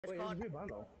It's Wait, this called is a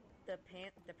bundle. the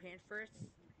First.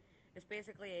 It's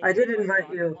basically a I did hip-fire invite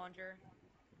rocket you. launcher.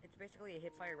 It's basically a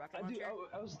hip-fire rocket launcher.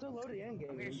 I was still loading in I'm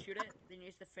gonna gaming. shoot it, then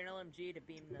use the Fin LMG to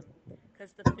beam them,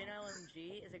 because the Fin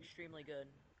LMG is extremely good.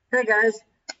 Hey guys,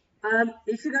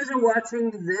 if you guys are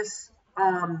watching this,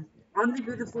 on the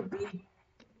beautiful Twitch,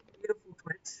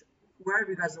 wherever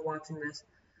you guys are watching this,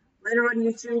 later on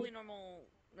It's YouTube, totally normal.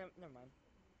 Never mind.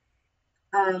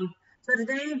 so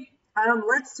today,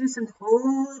 let's do some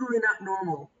totally not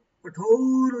normal, or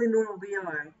totally normal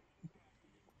VR.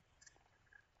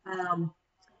 Um,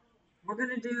 we're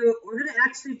gonna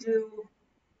actually do,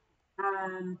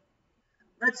 um,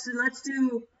 let's do, let's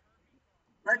do,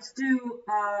 let's do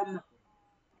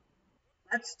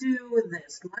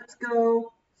this. Let's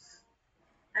go.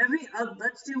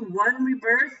 Let's do one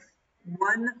rebirth,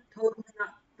 one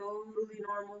totally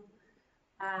normal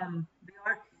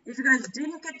VR. If you guys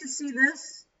didn't get to see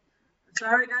this,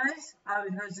 sorry guys,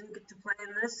 you guys didn't get to play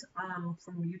in this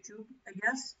from YouTube, I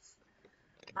guess.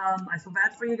 I feel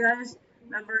bad for you guys.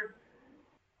 Remember,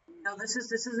 this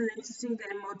is an interesting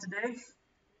game mode today.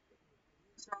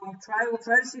 So we'll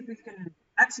try to see if we can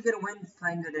actually get a win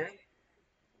playing today.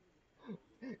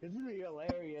 This is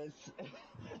hilarious.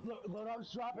 Load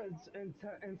up, drop,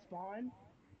 and spawn.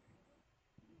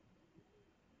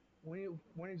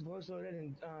 When he's voice loaded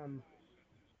and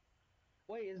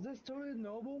Wait, is this totally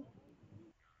noble?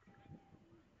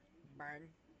 Burn.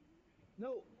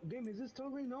 No, game. Is this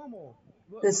totally normal?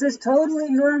 This is totally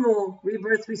normal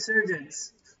rebirth resurgence.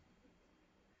 Is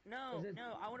No, it?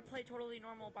 no, I want to play totally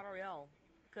normal Battle Royale,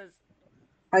 because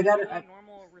I got it. totally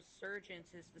normal Resurgence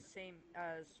is the same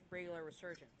as regular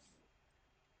Resurgence.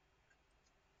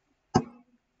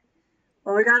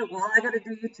 Well, I gotta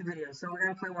do YouTube videos, so we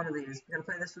gotta play one of these. We gotta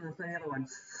play this one and play the other one.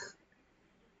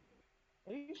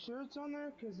 Are you sure it's on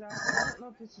there? Cause I don't know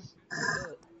if this is.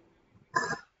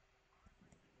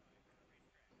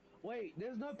 Wait,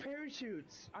 there's no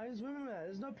parachutes. I just remember that.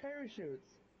 There's no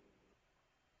parachutes.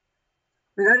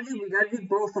 We gotta do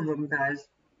both of them, guys.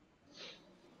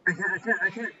 I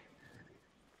can't.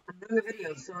 I'm doing a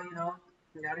video, so you know,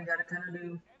 gotta kind of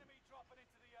do.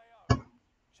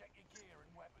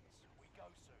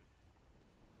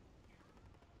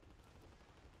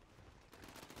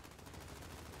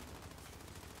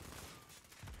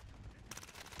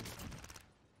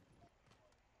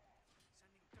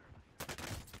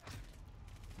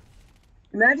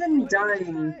 Imagine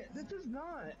dying. This is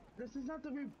not. This is not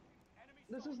the.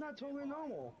 This is not totally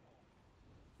normal.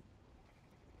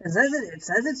 It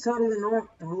says it's totally normal.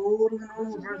 Totally normal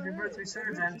This is not rebirth it.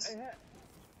 resurgence.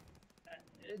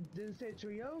 Did it say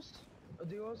trios? Or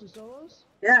duos or solos?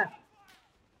 Yeah.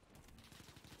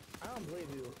 I don't believe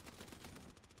you.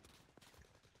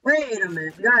 Wait a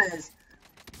minute, guys.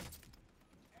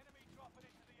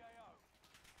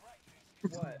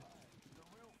 What?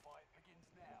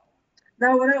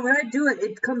 Now when I do it,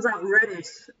 it comes out reddish,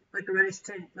 like a reddish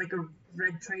tint, like a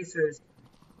red tracers.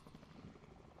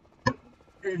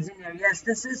 It's in there. Yes,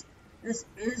 this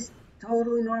is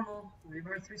totally normal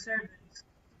rebirth resurgence.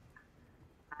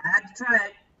 I had to try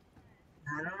it.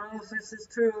 I don't know if this is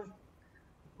true.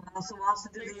 We'll also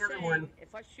do the other one.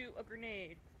 If I shoot a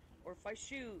grenade, or if I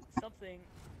shoot something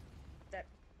that...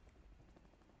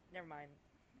 Never mind.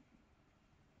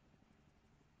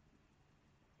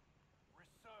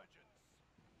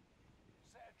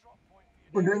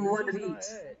 We're doing one of each.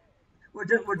 We'll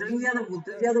do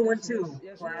the other one too,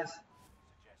 class.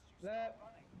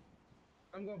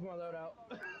 I'm going for my loadout.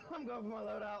 I'm going for my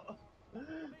loadout.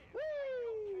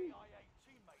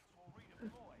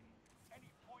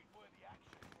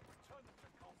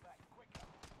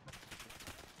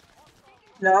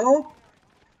 No?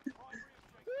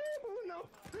 No.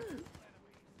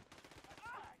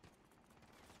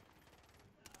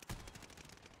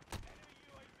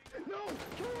 No!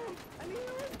 Kill him! I need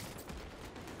him!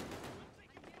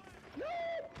 No!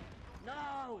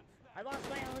 No! I lost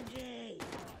my LMG!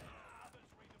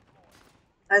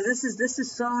 This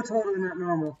is so totally not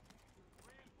normal.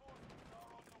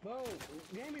 Bro,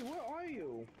 Gammy, where are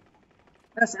you?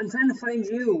 Yes, I'm trying to find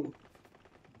you.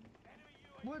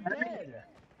 We're dead!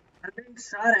 I'm being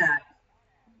shot at.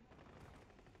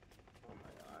 Oh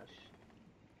my gosh.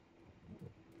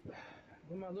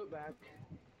 Get my loot back.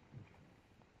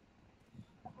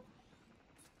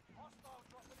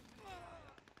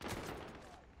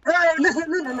 Oh,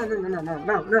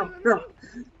 no.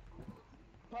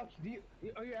 Pops,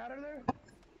 are you out of there?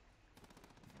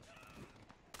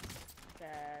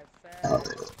 Fast,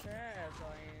 I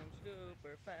am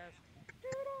super fast.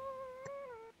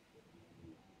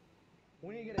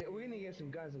 We need to get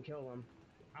some guns and kill them.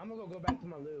 I'm gonna go back to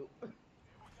my loot.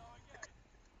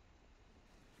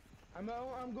 I'm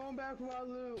going back for my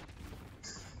loot.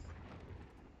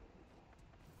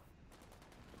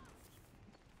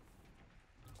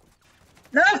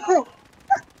 No!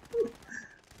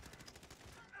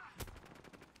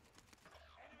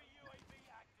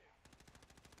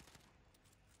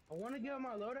 I want to get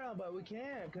my loadout, but we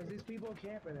can't because these people are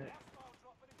camping it.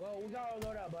 Well, we got our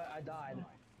loadout, but I died.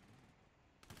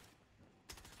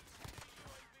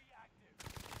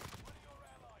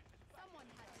 Someone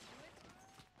had to do it.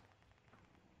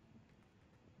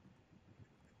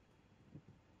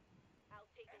 I'll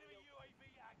take the wheel.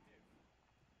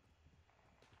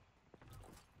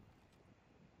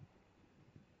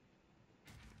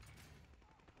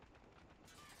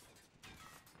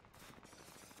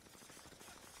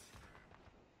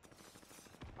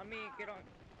 On me, get on.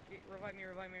 Revive me,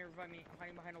 revive me, revive me. I'm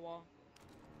hiding behind a wall.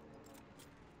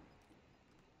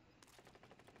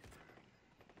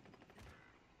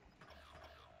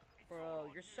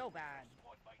 Bro, you're so bad.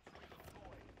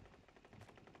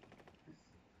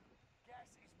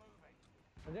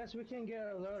 I guess we can get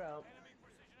our loadout.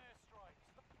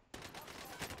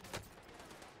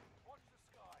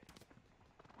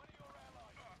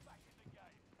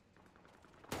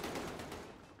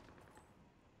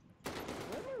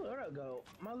 Where'd my loadout go?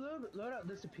 My loadout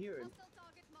disappeared. Hostile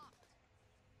target marked.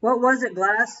 What was it,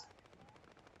 Glass?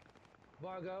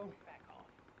 Vargo.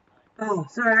 Oh,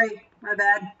 sorry. My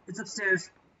bad. It's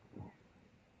upstairs.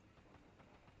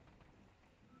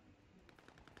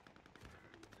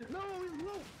 No, he's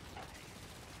low.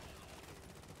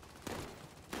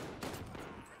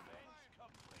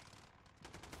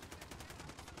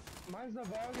 Mine's the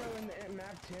Vargo in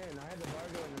map 10. I had the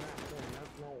Vargo in the map 10.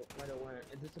 That's not where it went.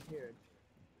 It disappeared.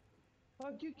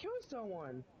 Fuck, you killed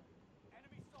someone.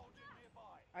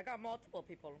 I got multiple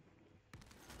people.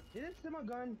 Did it steal my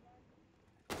gun?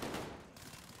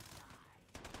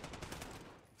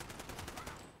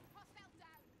 Hostile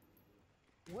down.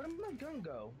 Where did my gun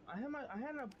go? I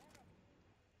had a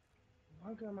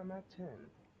Vargo on my map 10.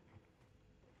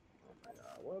 Oh my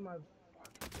god, where did my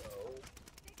fucking go?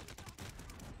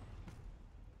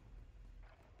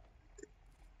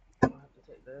 I'll have to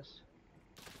take this.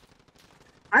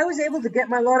 I was able to get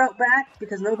my loadout back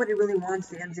because nobody really wants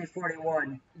the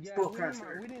MJ41 Yeah, Spoke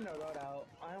Crusher. we need a loadout.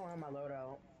 I don't have my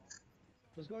loadout.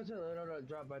 Let's go to the loadout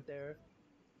drop right there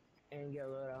and get a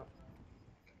loadout.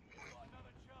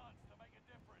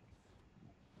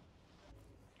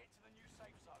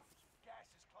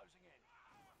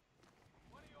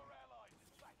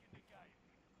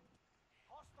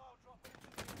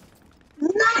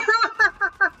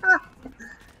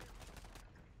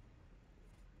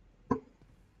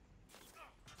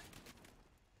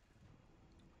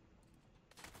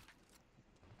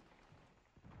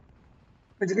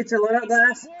 Did you get your loadout,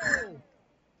 Glass? Whoa!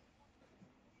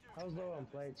 I was low on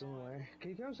plates anyway.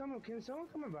 Can someone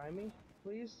come and buy me,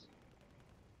 please?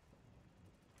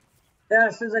 Yeah,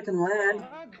 as soon as I can land.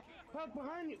 Fuck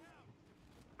behind you!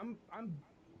 I'm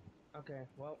okay,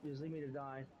 well, just leave me to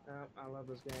die. I love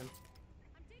this game.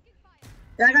 I'm taking fire.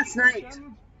 Yeah, I got sniped.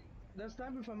 They're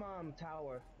sniping from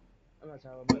tower. I'm not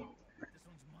tower, but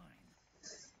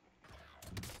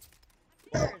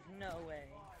There's no way.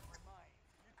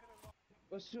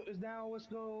 let's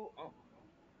go. Oh.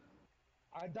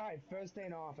 I died first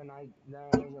thing off, and I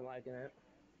wasn't liking it.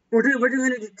 We're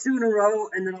doing it 2 in a row,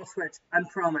 and then I'll switch. I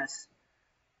promise.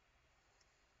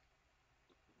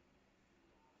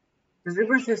 Because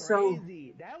Reverse is so.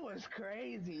 Crazy. That was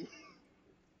crazy.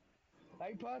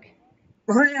 Like Puck.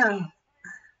 Oh yeah.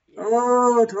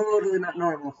 Oh, totally not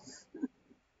normal.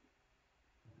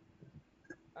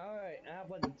 Alright, I have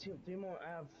like 3 more. I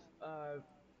have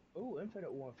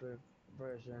Infinite Warfare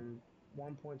version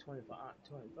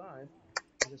 1.25.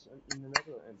 Just in the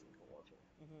regular Infinite Warfare.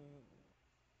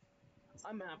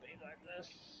 I'm happy like this.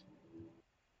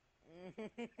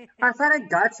 I thought I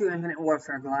got you Infinite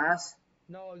Warfare, Glass.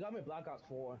 No, it got me Black Ops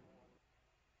 4.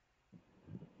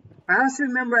 I also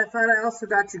remember I thought I also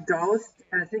got you Ghost,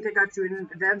 and I think I got you in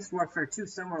Advanced Warfare 2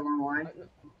 somewhere along the line.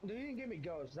 You didn't give me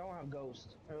Ghost. I don't have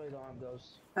Ghost. I really don't have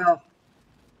Ghost. Oh. I'm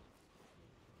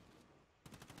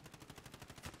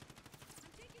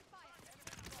taking fire.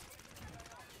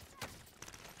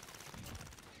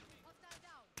 Hostile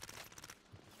down.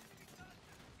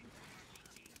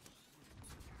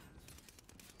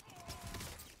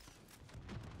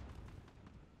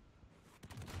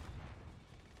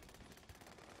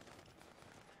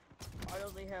 I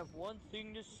only have one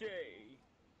thing to say.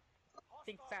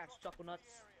 Think fast, chocolate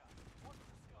nuts.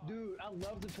 Dude, I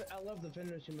love the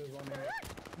finishing move on that.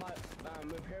 My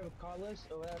repair with Carlos.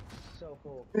 Oh, that's so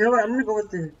cool. You know what? I'm gonna go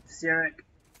with the Xeric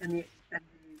and the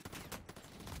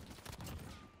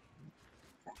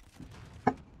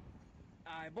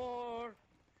Cyborg.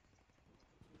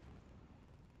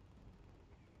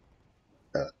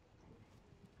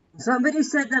 Somebody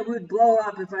said that would blow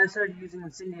up if I started using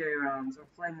incendiary rounds or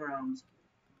flame rounds.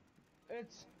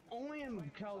 It's only in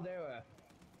Caldera.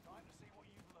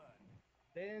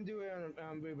 They didn't do it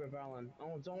on Reaper Fallon.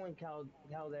 Oh, it's only in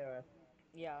Caldera.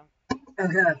 Yeah.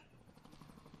 Okay.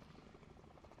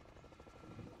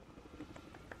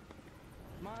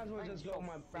 Might as well just go so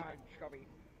my. fat and chubby.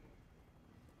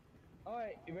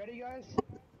 Alright, you ready, guys?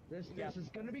 This is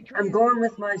gonna be crazy. I'm going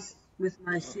with my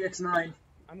CX9.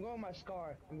 I'm going with my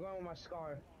Scar. I'm going with my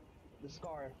Scar. The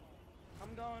Scar.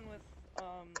 I'm going with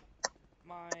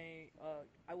my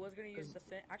I was gonna use the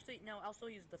fin. Actually, no, I'll still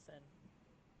use the fin.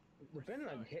 The fin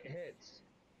like hits.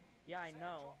 Yeah, I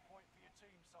know.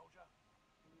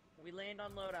 We land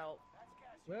on loadout.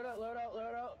 Load out, load out,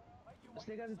 load out.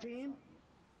 Stick as a team.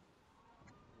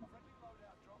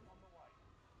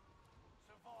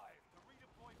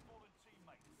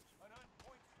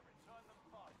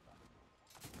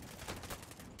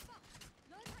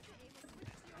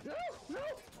 No! No!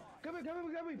 Come here,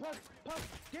 Puck! Puck!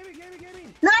 Give me!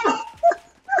 No! Oh,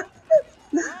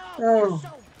 Oh. you're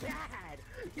so bad!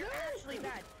 You're actually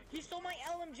bad! He stole my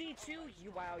LMG too!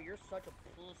 Wow, you're such a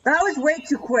pussy. That was way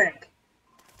too quick.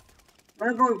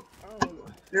 Wanna go? Oh.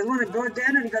 You guys wanna go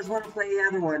again, or do you guys wanna play the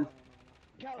other one?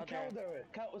 Caldera.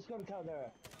 Let's go to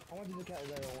Caldera. I want to do the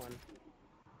Caldera one.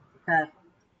 Okay.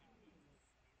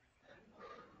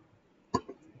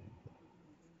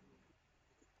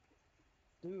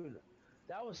 Dude,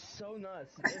 that was so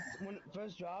nuts. It's when it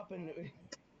first dropped and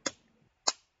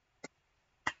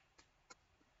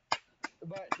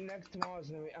but next tomorrow's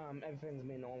gonna be everything's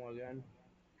gonna be normal again.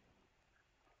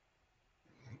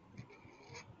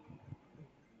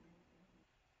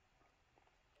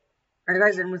 Are you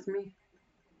guys in with me?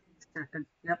 Second.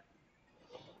 Yep.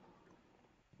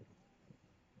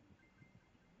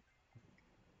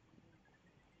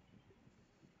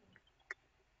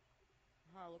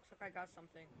 Huh, looks like I got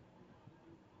something.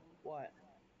 What?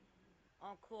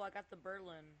 Oh, cool, I got the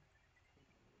Berlin.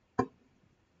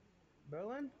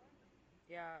 Berlin?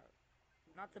 Yeah,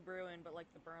 not the Bruin, but like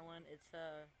the Berlin. It's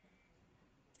a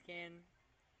skin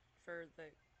for the,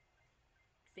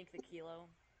 I think the kilo.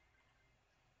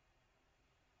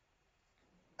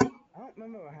 I don't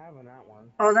remember having that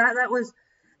one. Oh, that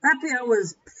PO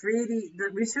was pretty. The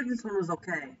resurgence one was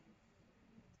okay.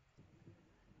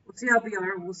 We'll see how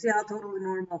BR. We'll see how totally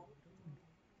normal.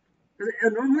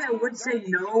 Normally I would say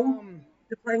no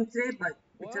to playing today, but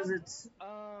because what? it's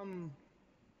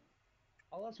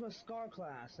Oh, that's my Scar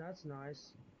class. That's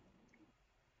nice.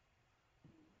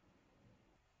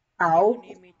 ow. You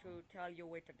need me to tell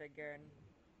you it again.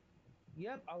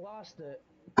 Yep, I lost it.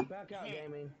 Back out,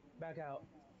 gaming. Back out.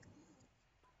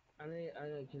 I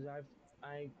cause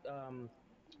I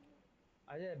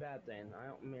did a bad thing. I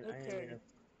don't mean I didn't mean Okay. to.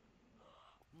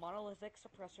 Monolithic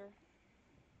suppressor.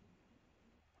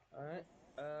 Alright.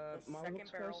 The Model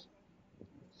second barrel.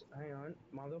 Hang on.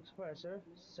 Model suppressor.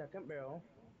 Second barrel.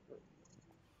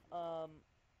 Hold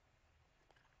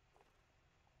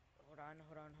on.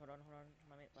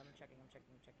 Let me checking. I'm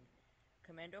checking.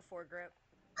 Commando foregrip.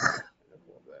 The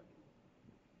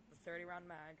 30 round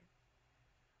mag.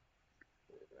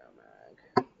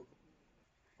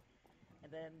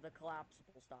 And then the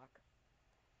collapsible stock.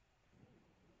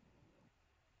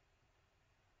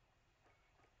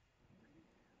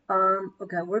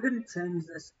 Okay, we're gonna change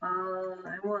this.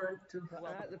 I want to.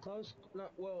 The close. No,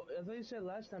 well, I thought you said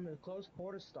last time it was close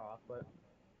quarter stock, but.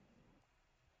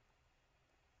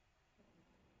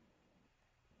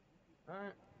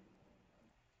 Alright.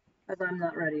 As I'm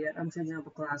not ready yet. I'm changing up a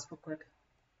class real quick.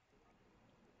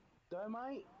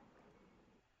 Dynamite?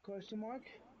 Question mark?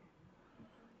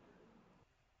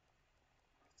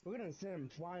 We're gonna send him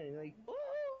flying like,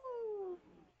 ooh!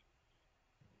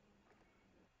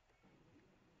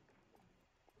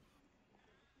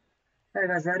 Are you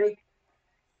guys ready?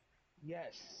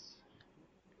 Yes.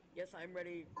 Yes, I'm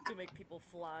ready to make people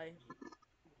fly.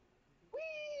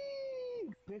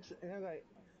 Whee! And I'm like,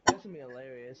 that's gonna be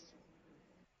hilarious.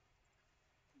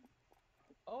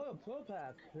 Oh, a Pro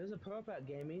Pack. There's a Pro Pack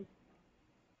gaming.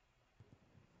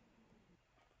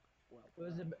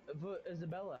 For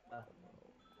Isabella.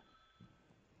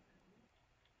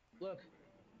 Look.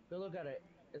 Go look at it.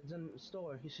 It's in the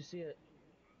store. You should see it.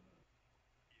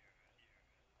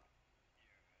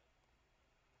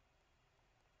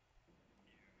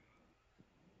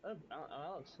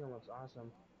 Alex skin looks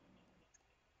awesome.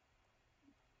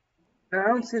 I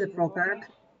don't see the Pro Pack.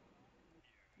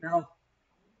 No.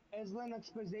 Island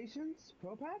Expeditions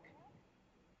Pro Pack?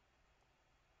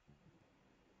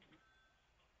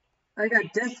 I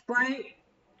got Death Bite,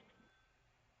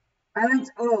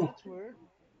 Islands. Oh, That's weird.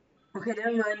 okay,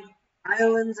 never mind.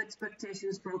 Islands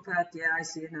Expectations Pro Pack. Yeah, I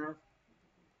see it now.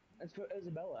 It's for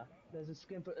Isabella. There's a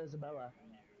skin for Isabella.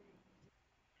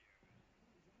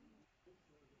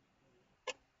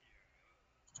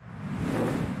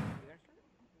 You gonna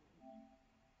start?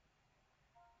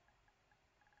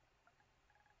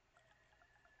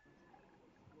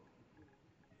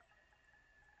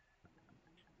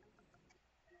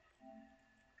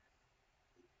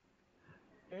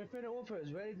 Infinite Warfare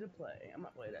is ready to play. I'm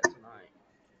not playing that tonight.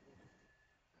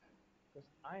 Cause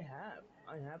I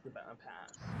have the Battle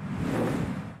Pass.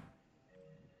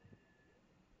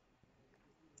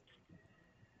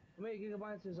 How many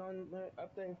gigabytes is on the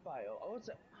update file? Oh,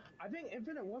 I think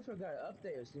Infinite Warfare got an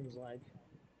update. It seems like.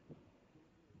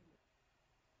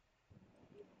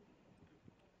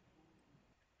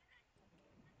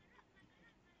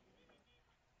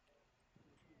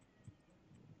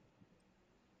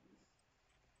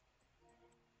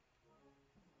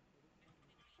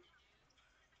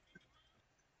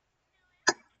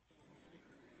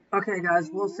 Okay, guys,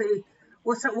 we'll see.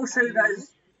 We'll show you New?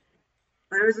 guys.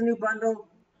 There is a new bundle.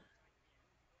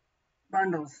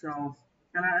 So,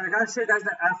 and I gotta show you guys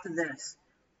that after this.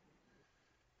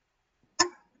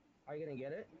 Are you gonna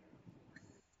get it?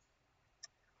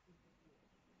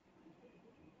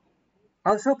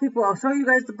 I'll show people. I'll show you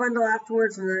guys the bundle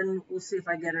afterwards, and then we'll see if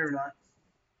I get it or not.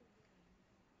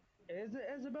 It is the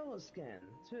Isabella skin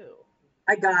too.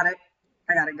 I got it.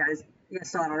 I got it, guys. You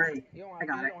guys saw it already. I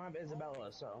got You it. don't have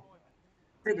Isabella, so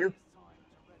I do.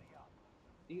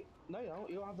 no, you don't.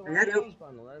 You don't have the I Ryan do. Jones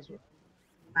bundle. That's what.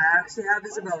 I actually have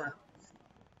What? Isabella.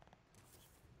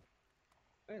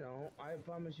 You know, I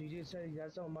promise you. You said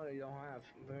that's some money you don't have.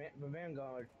 The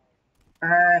Vanguard.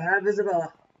 I have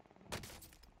Isabella.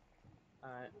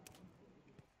 Alright.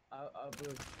 I'll do.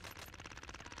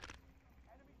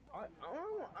 I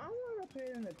want to play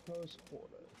in the close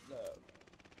quarter.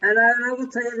 And I will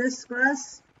tell you this,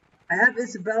 class. I have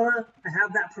Isabella. I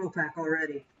have that pro pack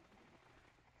already.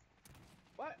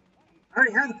 What? I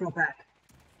already have the pro pack.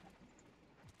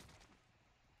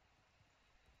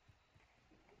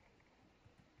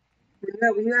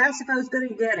 When you asked if I was going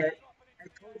to get it, I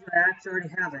told you I actually already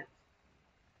have it.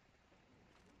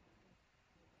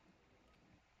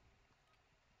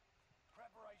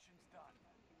 Preparation's done.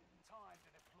 Time to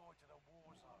deploy to the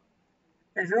war zone.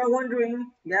 If you're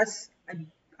wondering, yes,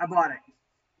 I bought it.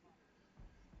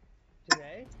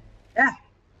 Today? Yeah.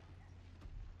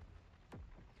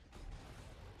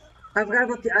 I forgot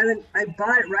about the island. I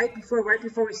bought it right before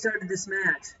we started this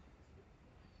match.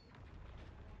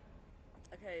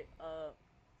 Okay,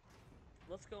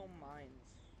 let's go mines.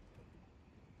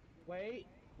 Wait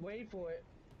for it.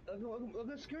 Look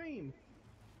at Scream.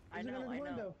 I He's looking know, at the I know.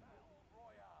 window.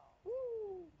 Woo!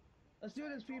 Let's do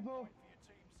this, people. Wait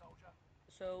for your team, soldier.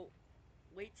 So,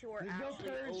 wait till we're There's no actually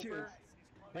parachutes. over,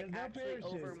 like There's no actually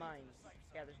over parachutes. mines.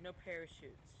 Yeah, there's no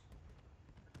parachutes.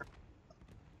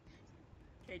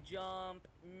 Okay, jump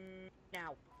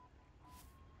now.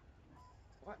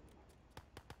 What?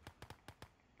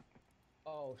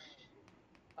 Oh,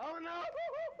 oh no!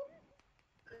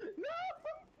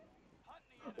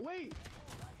 No! Wait!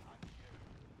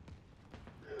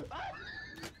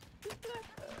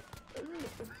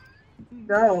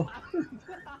 No.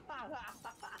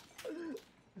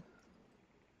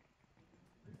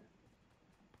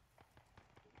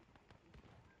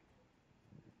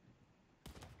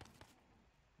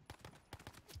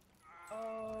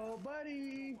 Oh,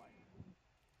 buddy!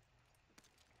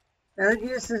 I think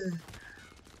this is.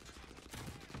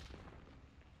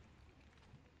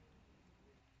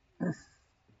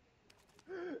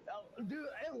 Oh, dude,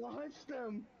 I launched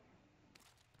him!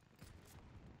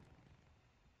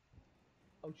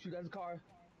 Oh shoot, that's a car.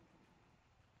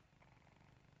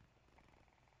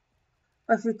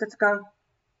 Oh shoot, that's a car.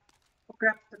 Oh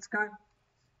crap, that's a car.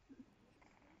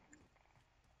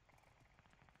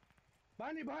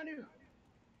 Behind you!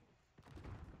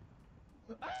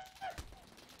 Ah!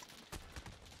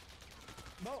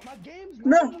 Bro, my game's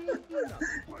No. not moving!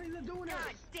 What are you doing God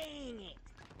this? dang it!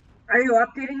 Are you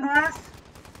updating, Glass?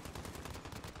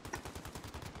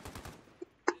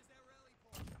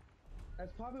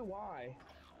 That's probably why.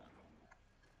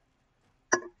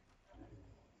 Welcome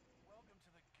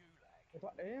to the gulag. If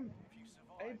I am, If you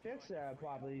I survive, fixed that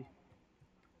probably.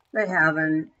 They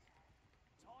haven't.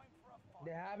 time for a fight.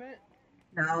 They haven't?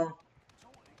 No.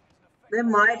 Taunting is an They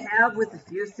effective might have with a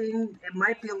few things. It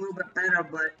might be a little bit better,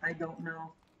 but I don't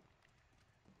know.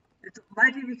 It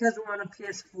might be because we're on a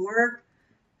PS4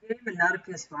 game and not a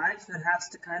PS5, so it has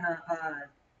to kind of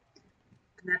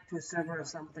connect to a server or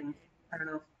something. I don't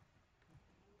know.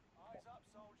 Eyes up,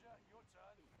 soldier. Your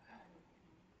turn.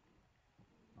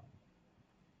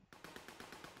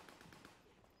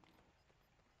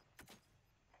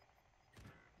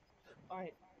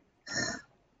 I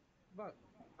fuck.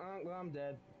 Well, I'm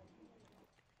dead.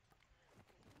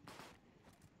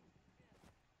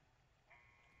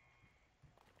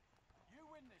 You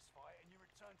win this fight and you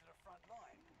return to the front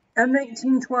line.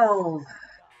 M1812. Done.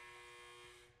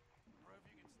 Prove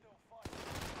you can still fight.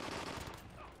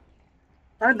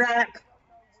 I'm back. Don't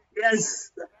know which.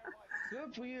 Yes. Stand by for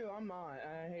Good for you. I'm not.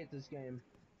 I hate this game.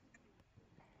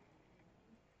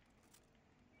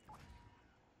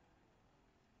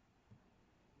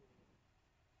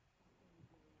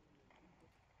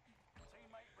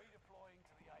 teammate redeploying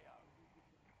to the AO.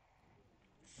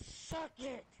 Suck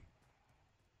it!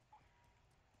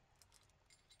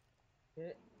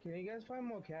 Can you guys find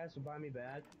more cash to buy me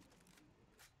back,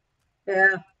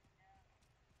 Yeah.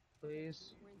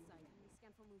 please? We're inside.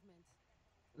 Scan for movement.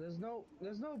 There's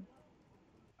no.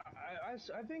 I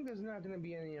think there's not gonna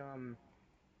be any uh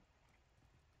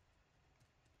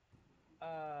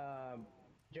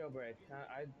jailbreak.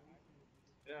 I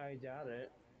doubt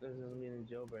it. There's not gonna be any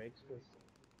jailbreaks because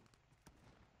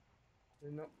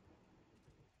there's no.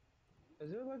 Is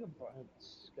there like a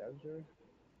schedule?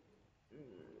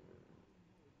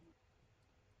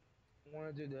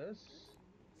 Want to do this?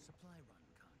 Supply run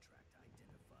contract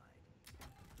identified.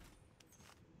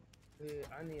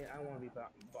 I want to be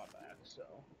bought back. So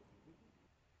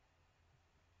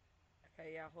Okay,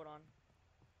 yeah, hold on.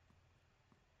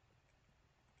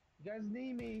 you guys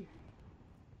need me.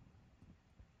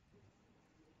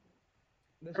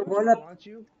 Did I'm someone going try to up. launch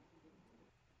you?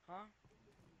 Huh?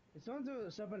 Did someone do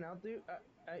something out there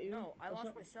at you? No, I or lost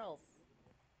something? myself.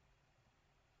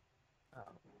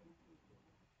 Oh.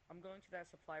 I'm going to that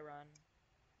supply run.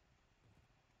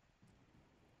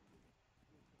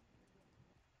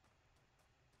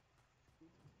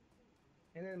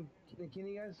 And then can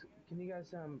you guys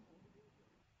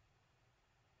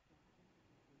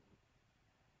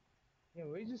yeah,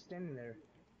 we're just standing there.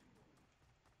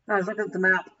 I was looking at the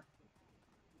map.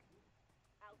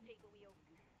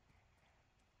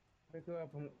 Pick her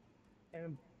up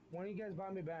and when you guys buy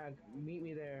me back, meet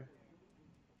me there.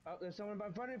 Oh, there's someone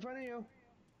in front of you.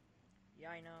 Yeah,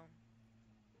 I know.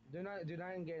 Do not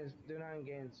engage. Do not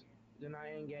engage. Do not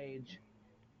engage.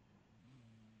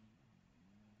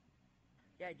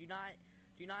 Yeah, do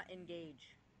not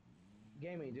engage.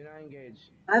 Gaming, do not engage.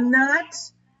 I'm not.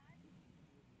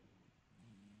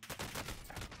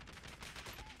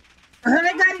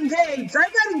 I got engaged. I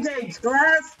got engaged,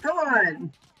 Glass. Come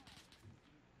on.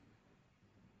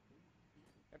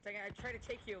 I tried to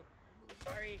take you.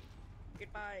 Sorry.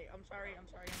 Goodbye. I'm sorry. I'm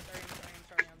sorry. I'm sorry. I'm sorry. I'm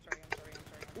sorry. I'm sorry. I'm sorry. I'm sorry. I'm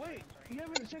sorry. Wait, I'm sorry. you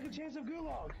have a second chance of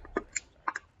gulag.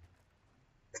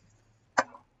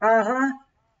 Uh-huh.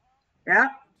 Yeah.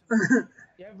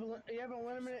 You have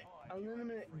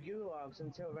unlimited gulags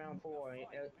until round 4 it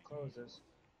closes.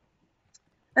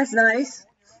 That's nice. Taunt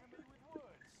your enemy with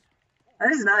words.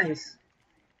 That is nice.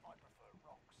 I prefer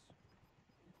rocks.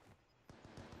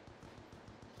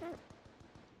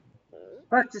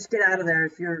 But just get out of there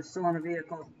if you're still on a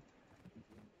vehicle.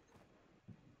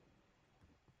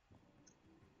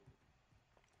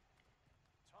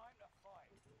 Time to fight.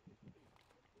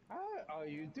 How are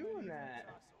you doing that?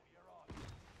 Tussle, you're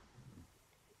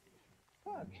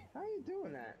on. Fuck, how are you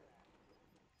doing that?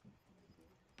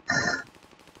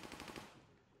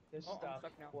 You're Oh, I'm stuck.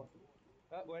 stuck now. Oh,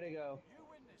 where'd it go? You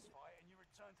win this fight and you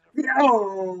return to the The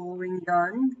front owing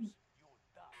gun. You're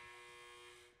done.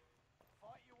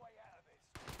 Fight your way out of this.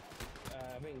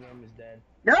 I think Name is dead.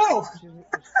 No! She's-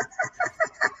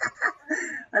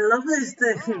 I love this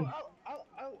thing.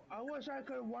 I wish I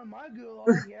could have won my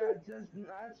gulag. Yeah,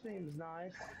 that seems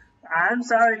nice. I'm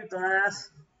sorry, Glass.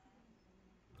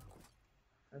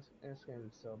 This game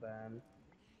is so bad.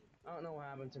 I don't know what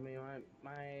happened to me.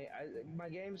 My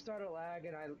game started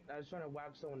lagging. I was trying to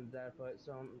whack someone to death, but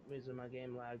some reason my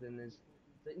game lagged and it's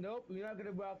like, nope, you're not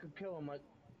gonna whack and kill him. Like,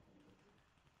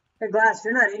 Hey, Glass,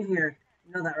 you're not in here.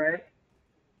 You know that, right?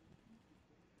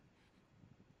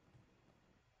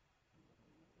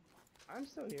 I'm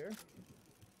still here.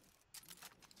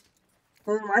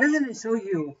 Well, then why doesn't it show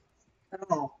you at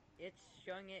all? It's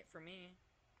showing it for me.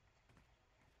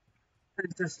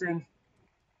 Interesting.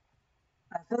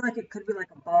 I feel like it could be like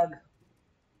a bug.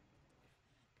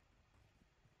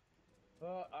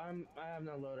 Well, I have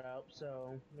no loadout,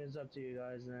 so it's up to you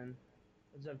guys then.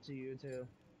 It's up to you too.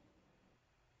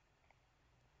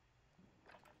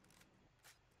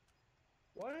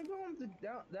 Why are you going to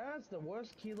down? That's the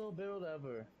worst kilo build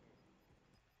ever.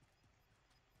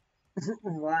 I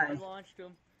Why? launched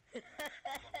him. Inbound.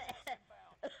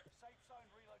 Safe zone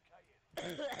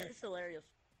relocated. That's hilarious.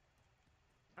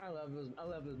 I love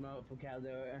this mode for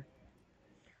Caldera.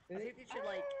 I think they should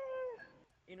like,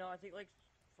 I think like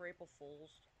for April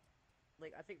Fools.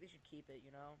 Like, I think they should keep it,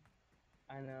 you know?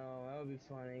 I know, that would be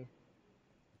funny.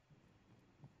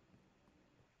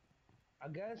 I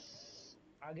guess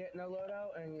I get no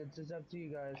loadout, and it's just up to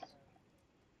you guys.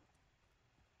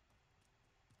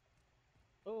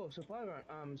 Oh, supply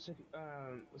run.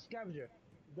 Scavenger.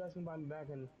 You guys can buy me back,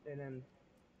 and then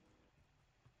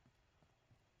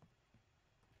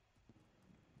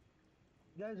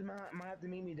you guys might have to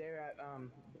meet me there at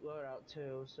loadout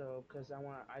too. So, cause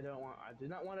I do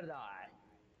not want to die.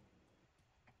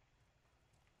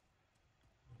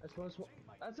 That's most.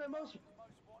 That's the most. The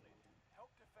most wanted.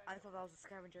 Help defend. I thought that was a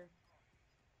scavenger.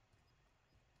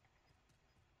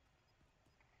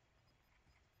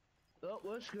 Oh,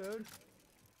 we're screwed.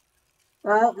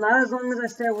 Well, not as long as I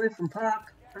stay away from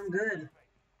Puck. I'm good.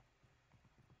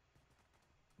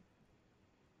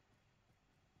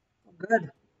 I'm good.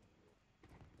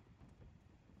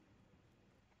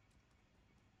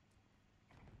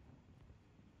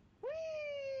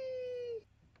 Whee!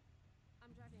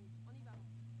 I'm driving. On eval.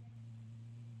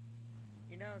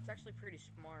 You know, it's actually pretty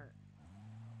smart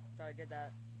that I did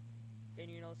that. And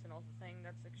you know, it's an also thing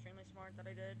that's extremely smart that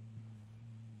I did.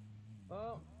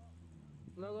 Oh,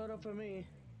 no loadout for me.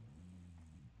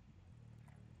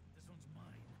 This one's mine.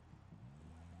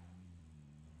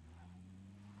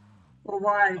 Well,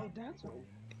 why? Oh, that's one.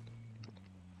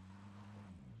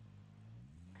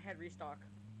 I had restock.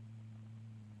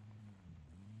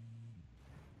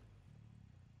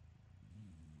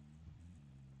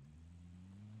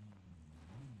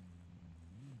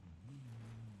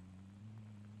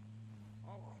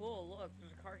 Oh, cool, look,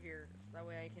 there's a car here. So that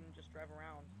way I can just drive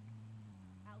around.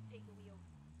 I'll take the wheel.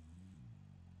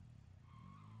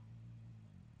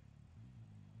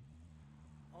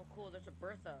 Oh, cool, there's a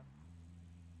Bertha.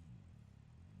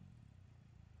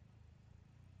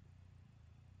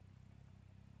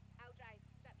 I'll drive.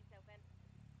 Strap yourself in.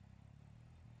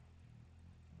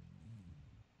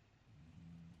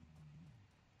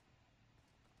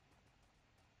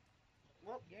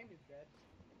 Well, game is dead.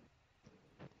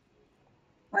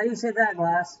 Why do you say that,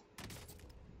 Glass?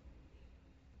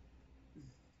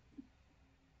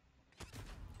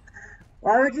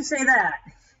 Why would you say that?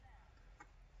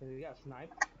 You got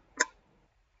sniped.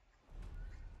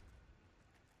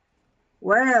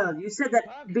 Well, you said that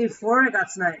Puck. before I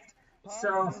got sniped. There's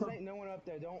So like no one up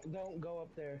there. Don't go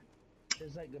up there.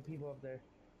 There's like the people up there.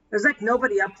 there's like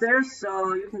nobody up there,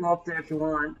 so you can go up there if you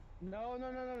want. No.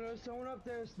 There's someone up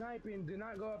there sniping. Do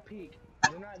not go up peak.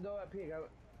 Do not go up peak. I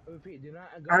repeat. Do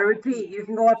not go. I up repeat, peak. you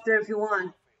can go up there if you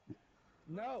want.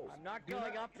 No. I'm not do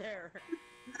going up there.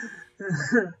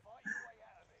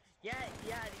 Yeah,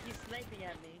 he's sniping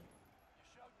at me.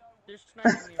 They're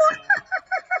sniping me right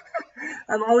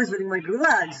now. I'm always winning my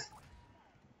gulags.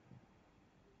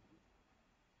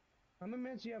 How many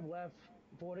minutes do you have left?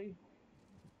 40?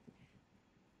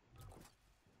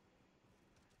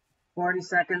 40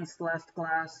 seconds left,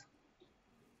 Glass.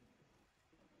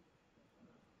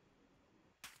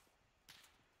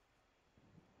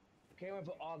 Okay, went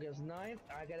for August 9th.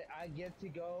 I get to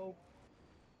go.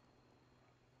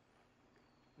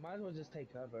 Might as well just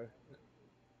take cover.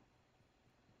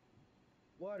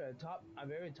 What, a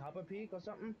very top of peak or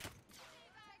something?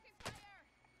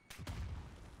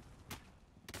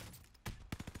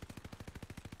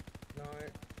 No,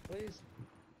 please.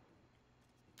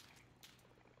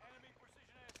 Enemy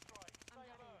precision airstrike. I'm Stay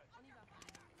driving. alert. On eval.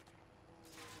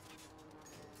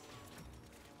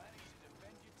 You managed to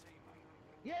defend your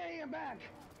teammate. Yay, I'm back!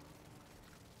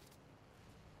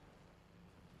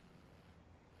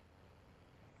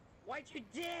 Why'd you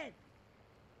did?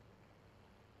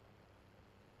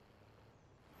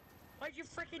 Why'd you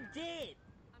freaking did?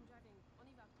 I'm driving. On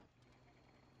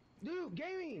eval. Dude,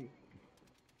 gaming!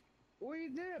 Where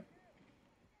you dip?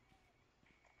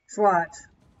 Swatch.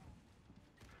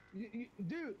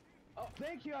 Dude! Oh,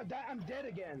 thank you, I'm dead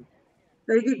again.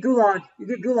 No, you get gulag. You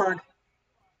get gulag.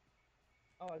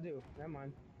 Oh, I do. Never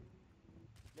mind.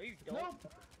 No, you don't.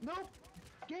 Nope!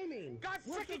 Gaming! God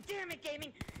freaking damn it,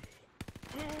 gaming!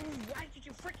 Why did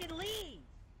you freaking leave?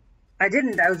 I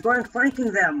didn't. I was going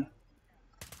flanking them.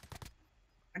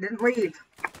 I didn't leave.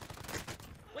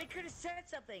 Well, you could have said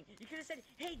something. You could have said,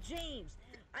 "Hey, James,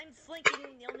 I'm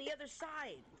flanking on the other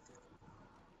side."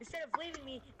 Instead of leaving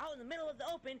me out in the middle of the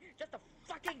open just to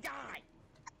fucking die.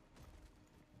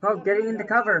 Oh, getting into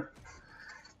cover.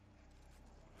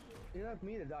 You left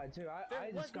me to die too. There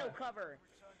I was just no got... cover.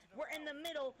 We're in the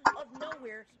middle of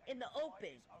nowhere in the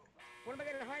open. What am I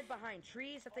gonna hide behind?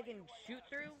 Trees that they can shoot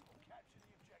through? Capture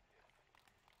the objective.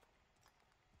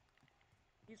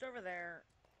 He's over there.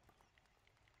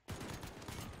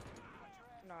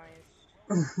 Nice.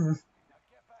 Now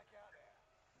get back out there.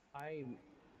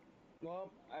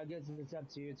 Well, I guess it's up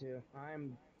to you two.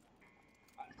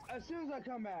 As soon as I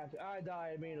come back, I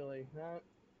die immediately.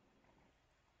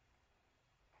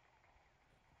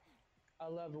 I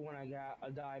love it when I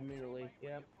die immediately.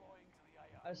 Yep.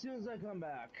 As soon as I come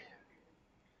back.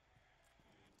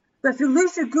 But if you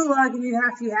lose your gulag and you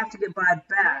have to get bought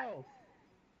back. No.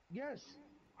 Yes.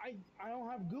 I don't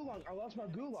have gulag. I lost my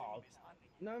gulag.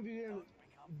 None of you didn't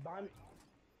buy me.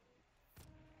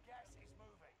 Gas is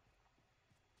moving.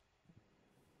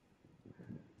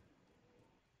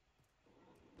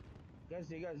 Guess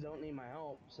you guys don't need my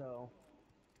help, so.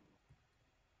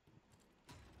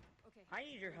 Okay. I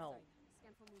need your left help. side.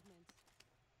 Scan for movement.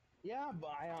 Yeah,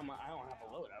 but I don't have a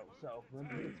loadout, so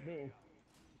it's me.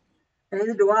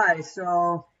 Neither do I,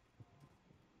 so.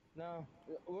 No,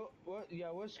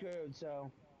 yeah, we're screwed,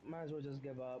 so might as well just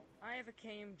give up. I have a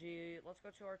KMG. Let's go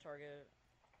to our target.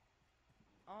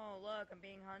 Oh, look, I'm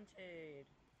being hunted.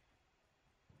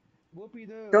 Whoopie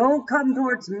doo. Don't come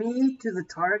towards me to the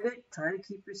target. Try to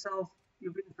keep yourself.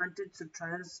 You're being hunted, so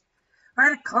try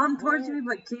to come towards me,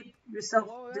 but keep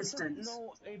yourself distance.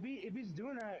 No, if he's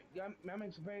doing that, I'm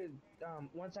afraid.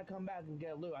 Once I come back and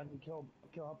get loot, I can help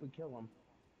and kill him.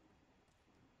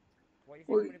 What do you think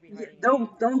Well, I'm gonna be yeah, hiding in?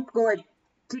 don't go like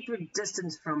keep your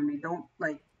distance from me. Don't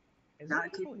like Is there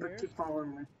not keep people here? keep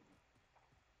following me.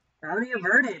 Bounty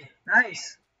averted.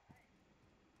 Nice.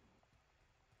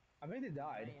 I think they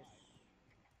died. Nice.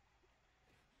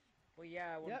 Well,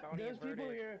 yeah, when Yep, bounty there's averted.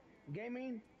 people here.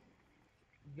 Gaming,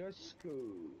 you're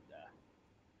screwed.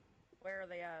 Where are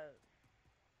they at?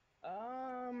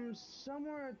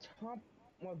 Somewhere top.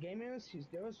 Well, gaming is.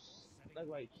 There was like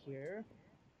right here.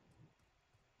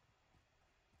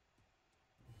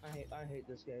 I hate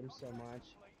this game so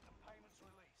much. Payments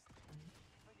released.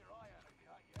 Figure I had a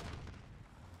cut, yeah?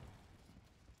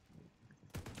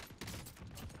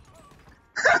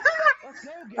 Let's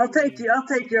go, gaming. I'll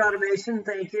take your automation.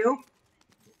 Thank you.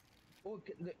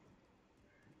 Okay,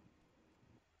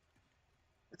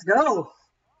 Let's go.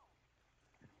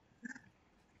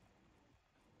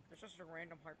 There's just a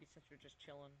random heartbeat since we're just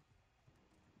chilling.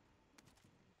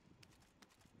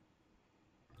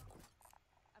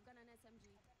 I've got an SMG.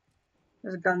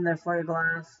 There's a gun there for you,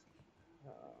 Glass.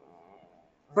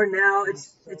 For now,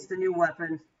 it's the new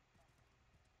weapon.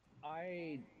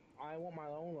 I want my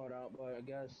own loadout, but I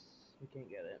guess we can't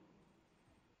get it.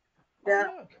 Yeah.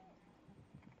 Oh, look!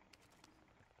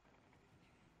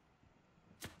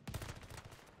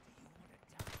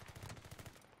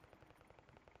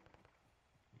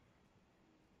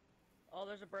 Oh,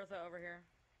 there's a Bertha over here.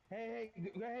 Hey, do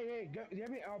you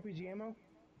have any RPG ammo?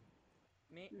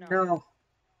 Me? No. No.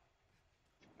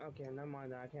 Okay, never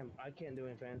mind that. I can't do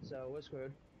anything, so we're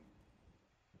screwed.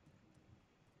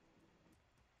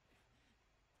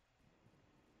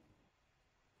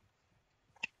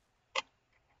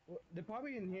 They're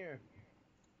probably in here.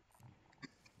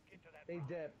 Get to that They bar.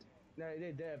 dipped. No,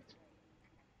 they dipped.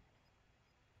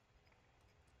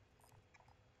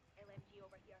 LMG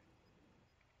over here.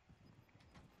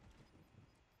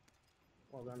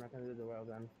 Well done, I can do the well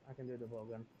gun. I can do the well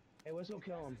gun. Hey, let's go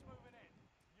kill him. Gas is moving in.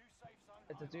 New safe zone.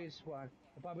 It's a 3 squad.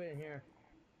 They're probably in here.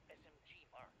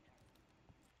 SMG marked.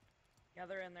 Yeah,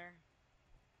 they're in there.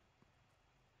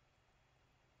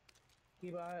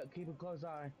 Keep a close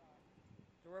eye.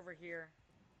 They're over here.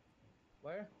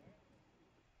 Where?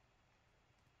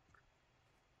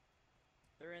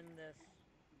 They're in this.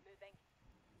 Moving.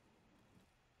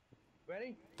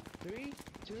 Ready? 3,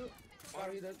 2.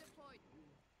 Oh, you done? Deployed.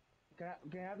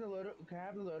 Can I have the loadout? Can I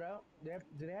have the loadout? Do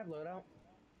they have loadout?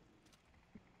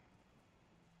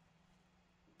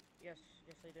 Yes,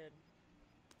 they did.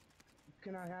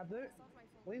 Can I have it? Assault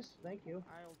rifle. Please, thank you.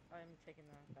 I'm taking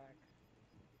that back.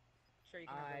 Sure, you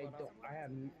can I have the don't. loadout. I have.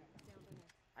 Down the net.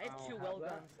 I have I 2 don't well have that.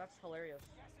 guns. That's hilarious.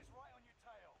 Gas is right on your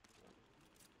tail.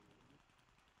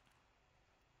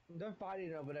 They're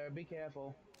fighting over there. Be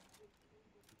careful.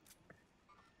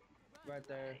 Right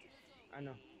there. I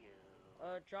know.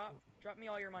 Drop me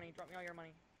all your money. Drop me all your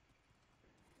money.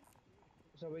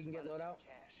 So we can get loadout.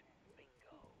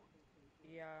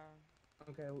 Yeah.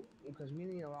 Okay, because we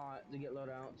need a lot to get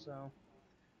loadout. So.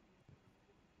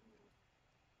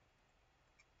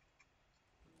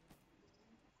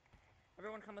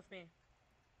 Everyone come with me.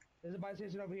 There's a buy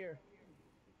station over here.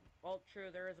 Well, true,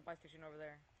 there is a buy station over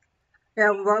there. Yeah,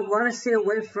 we want to stay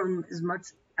away from as much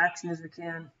action as we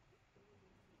can.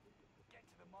 Get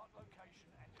to the marked location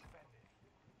and defend it.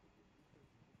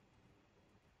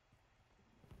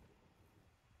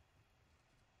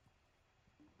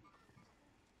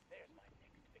 There's my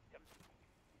next victim.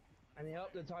 Any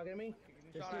help? They're targeting me. You're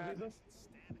getting There's shot 2 at. people.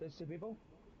 There's 2 people.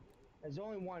 There's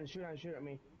only one. Shoot at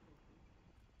me.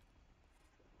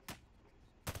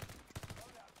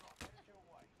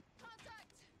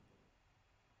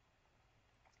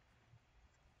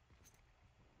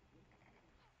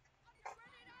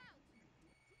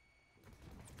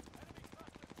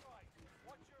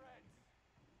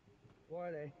 Where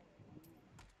are they?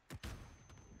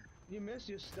 You missed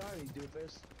your stun, you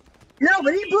doofus. No,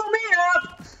 but he blew me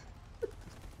up!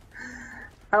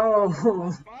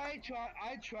 Oh.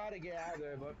 I try to get out of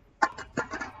there, but...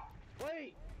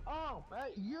 Wait! Oh,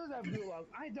 you have gulag.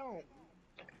 I don't.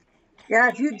 Yeah,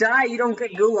 if you die, you don't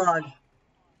get gulag.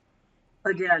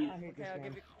 Again. I hate Okay, this I'll game.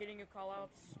 give you getting your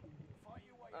callouts. Fight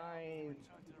your way out and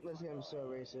return to the This front game's so line.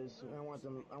 racist. I want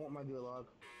them. I want my gulag.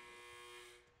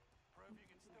 Prove you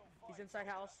can still He's fight. inside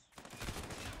house.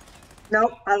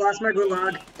 Nope, I lost my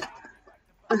gulag.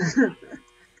 Back to back.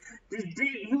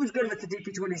 He was good with the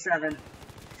DP-27.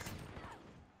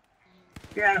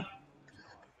 Yeah.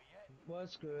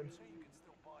 What's good? So you can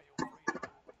still buy your freedom.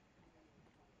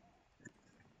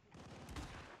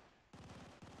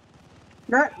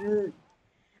 Not.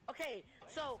 Okay,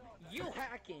 so you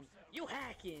hacking.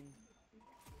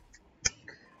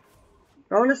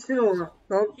 Don't assume.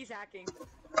 Don't. He's hacking.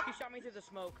 He shot me through the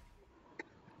smoke.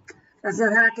 That's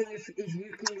not hacking. If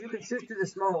you can shoot through the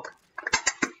smoke.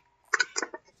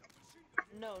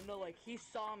 No, like he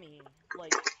saw me.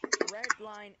 Like red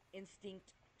line instinct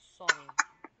saw me.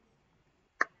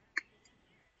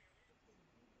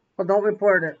 Well, don't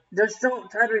report it. Just don't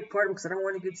try to report him because I don't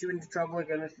want to get you into trouble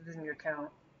again if it isn't your account.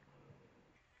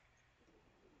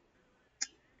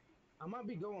 I might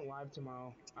be going live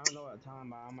tomorrow. I don't know what time,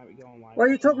 but I might be going live. Well,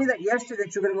 you told me tomorrow. that yesterday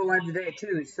that you were gonna go live today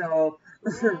too. So.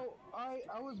 Well,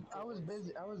 I was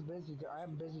busy. I was busy.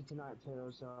 I'm busy tonight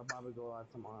too, so I'll probably go live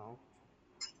tomorrow.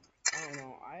 I don't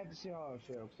know. I have to see how I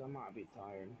feel because I might be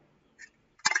tired.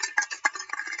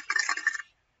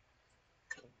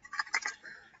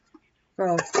 So.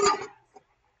 I'm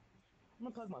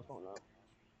gonna plug my phone up.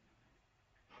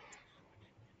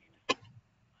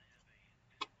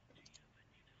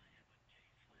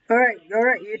 All right,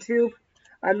 YouTube.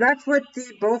 That's what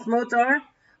the both modes are.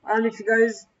 If you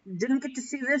guys didn't get to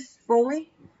see this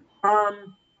fully,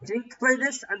 didn't play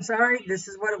this, I'm sorry. This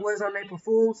is what it was on April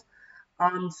Fools.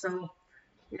 So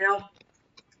you know,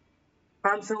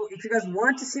 so if you guys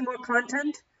want to see more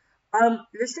content,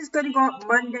 this is gonna go up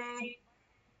Monday.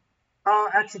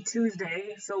 Actually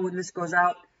Tuesday. So when this goes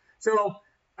out, so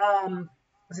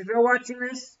if you're watching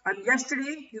this,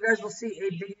 yesterday, you guys will see a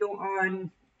video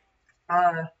on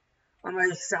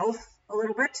myself a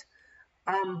little bit.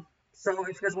 So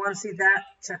if you guys want to see that,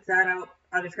 check that out.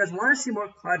 If you guys want to see more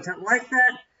content like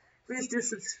that, please do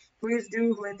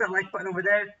hit that like button over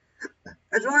there,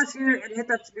 as well as here, and hit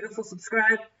that beautiful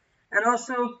subscribe. And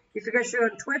also, if you guys are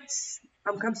on Twitch,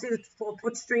 come see the full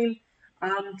Twitch stream.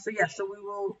 So yeah, so we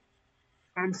will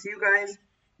see you guys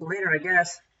later, I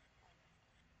guess.